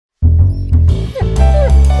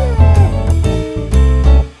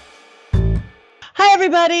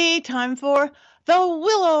everybody, time for the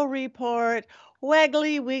Willow Report.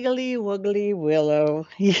 Waggly, wiggly, woogly, Willow.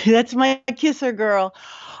 That's my kisser girl.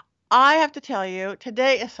 I have to tell you,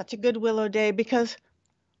 today is such a good Willow day because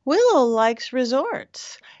Willow likes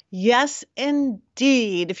resorts. Yes,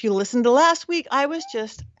 indeed. If you listened to last week, I was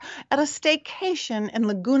just at a staycation in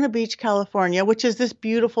Laguna Beach, California, which is this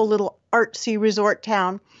beautiful little artsy resort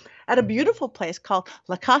town, at a beautiful place called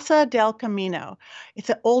La Casa del Camino. It's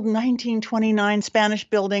an old 1929 Spanish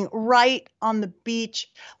building right on the beach.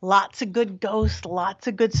 Lots of good ghosts, lots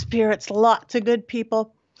of good spirits, lots of good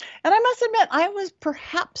people. And I must admit, I was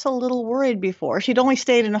perhaps a little worried before. She'd only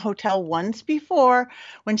stayed in a hotel once before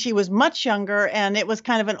when she was much younger, and it was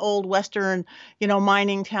kind of an old Western,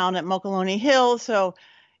 mining town at Mokelone Hill. So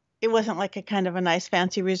it wasn't like a kind of a nice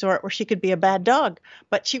fancy resort where she could be a bad dog.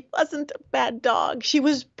 But she wasn't a bad dog. She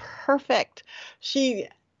was perfect. She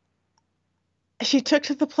took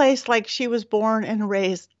to the place like she was born and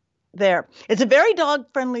raised there. It's a very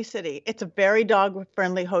dog-friendly city. It's a very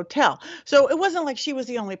dog-friendly hotel. So it wasn't like she was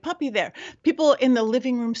the only puppy there. People in the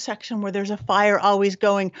living room section where there's a fire always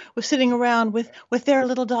going was sitting around with their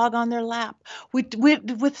little dog on their lap. We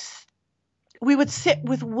would sit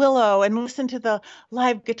with Willow and listen to the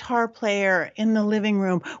live guitar player in the living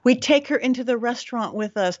room. We'd take her into the restaurant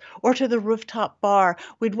with us or to the rooftop bar.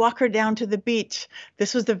 We'd walk her down to the beach.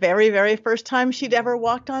 This was the very, very first time she'd ever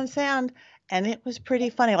walked on sand. And it was pretty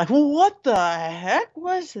funny. Like, what the heck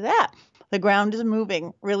was that? The ground is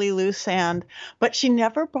moving, really loose sand. But she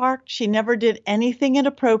never barked. She never did anything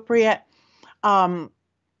inappropriate. I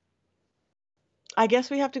guess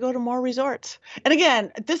we have to go to more resorts. And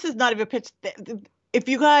again, this is not even a pitch. If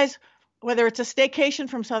you guys, whether it's a staycation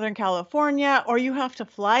from Southern California or you have to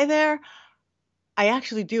fly there, I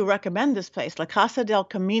actually do recommend this place, La Casa del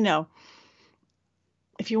Camino.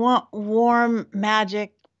 If you want warm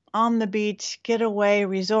magic on the beach, getaway,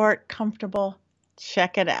 resort, comfortable,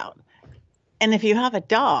 check it out. And if you have a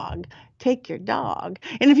dog, take your dog.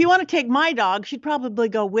 And if you want to take my dog, she'd probably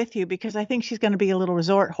go with you because I think she's going to be a little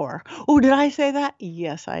resort whore. Oh, did I say that?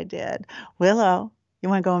 Yes, I did. Willow, you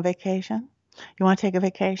want to go on vacation? You want to take a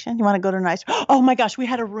vacation? You want to go to a nice... Oh my gosh, we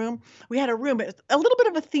had a room. It's a little bit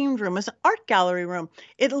of a themed room. It's an art gallery room.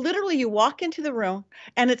 It literally, you walk into the room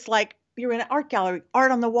and it's like you're in an art gallery,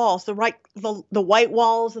 art on the walls, the white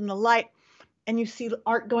walls and the light. And you see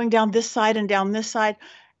art going down this side and down this side.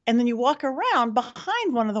 And then you walk around,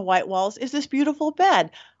 behind one of the white walls is this beautiful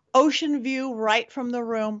bed, ocean view right from the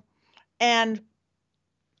room. And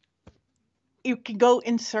you can go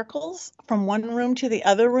in circles from one room to the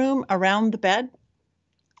other room around the bed.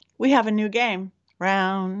 We have a new game.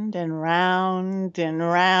 Round and round and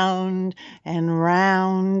round and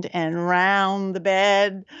round and round the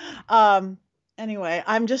bed. Anyway,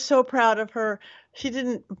 I'm just so proud of her. She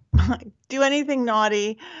didn't do anything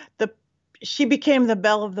naughty. She became the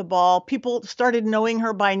belle of the ball. People started knowing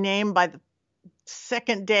her by name by the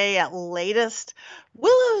second day at latest.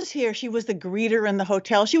 Willow's here. She was the greeter in the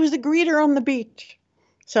hotel. She was the greeter on the beach.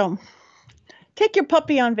 So take your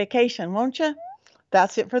puppy on vacation, won't you?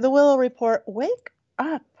 That's it for the Willow Report. Wake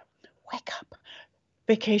up. Wake up.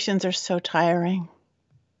 Vacations are so tiring.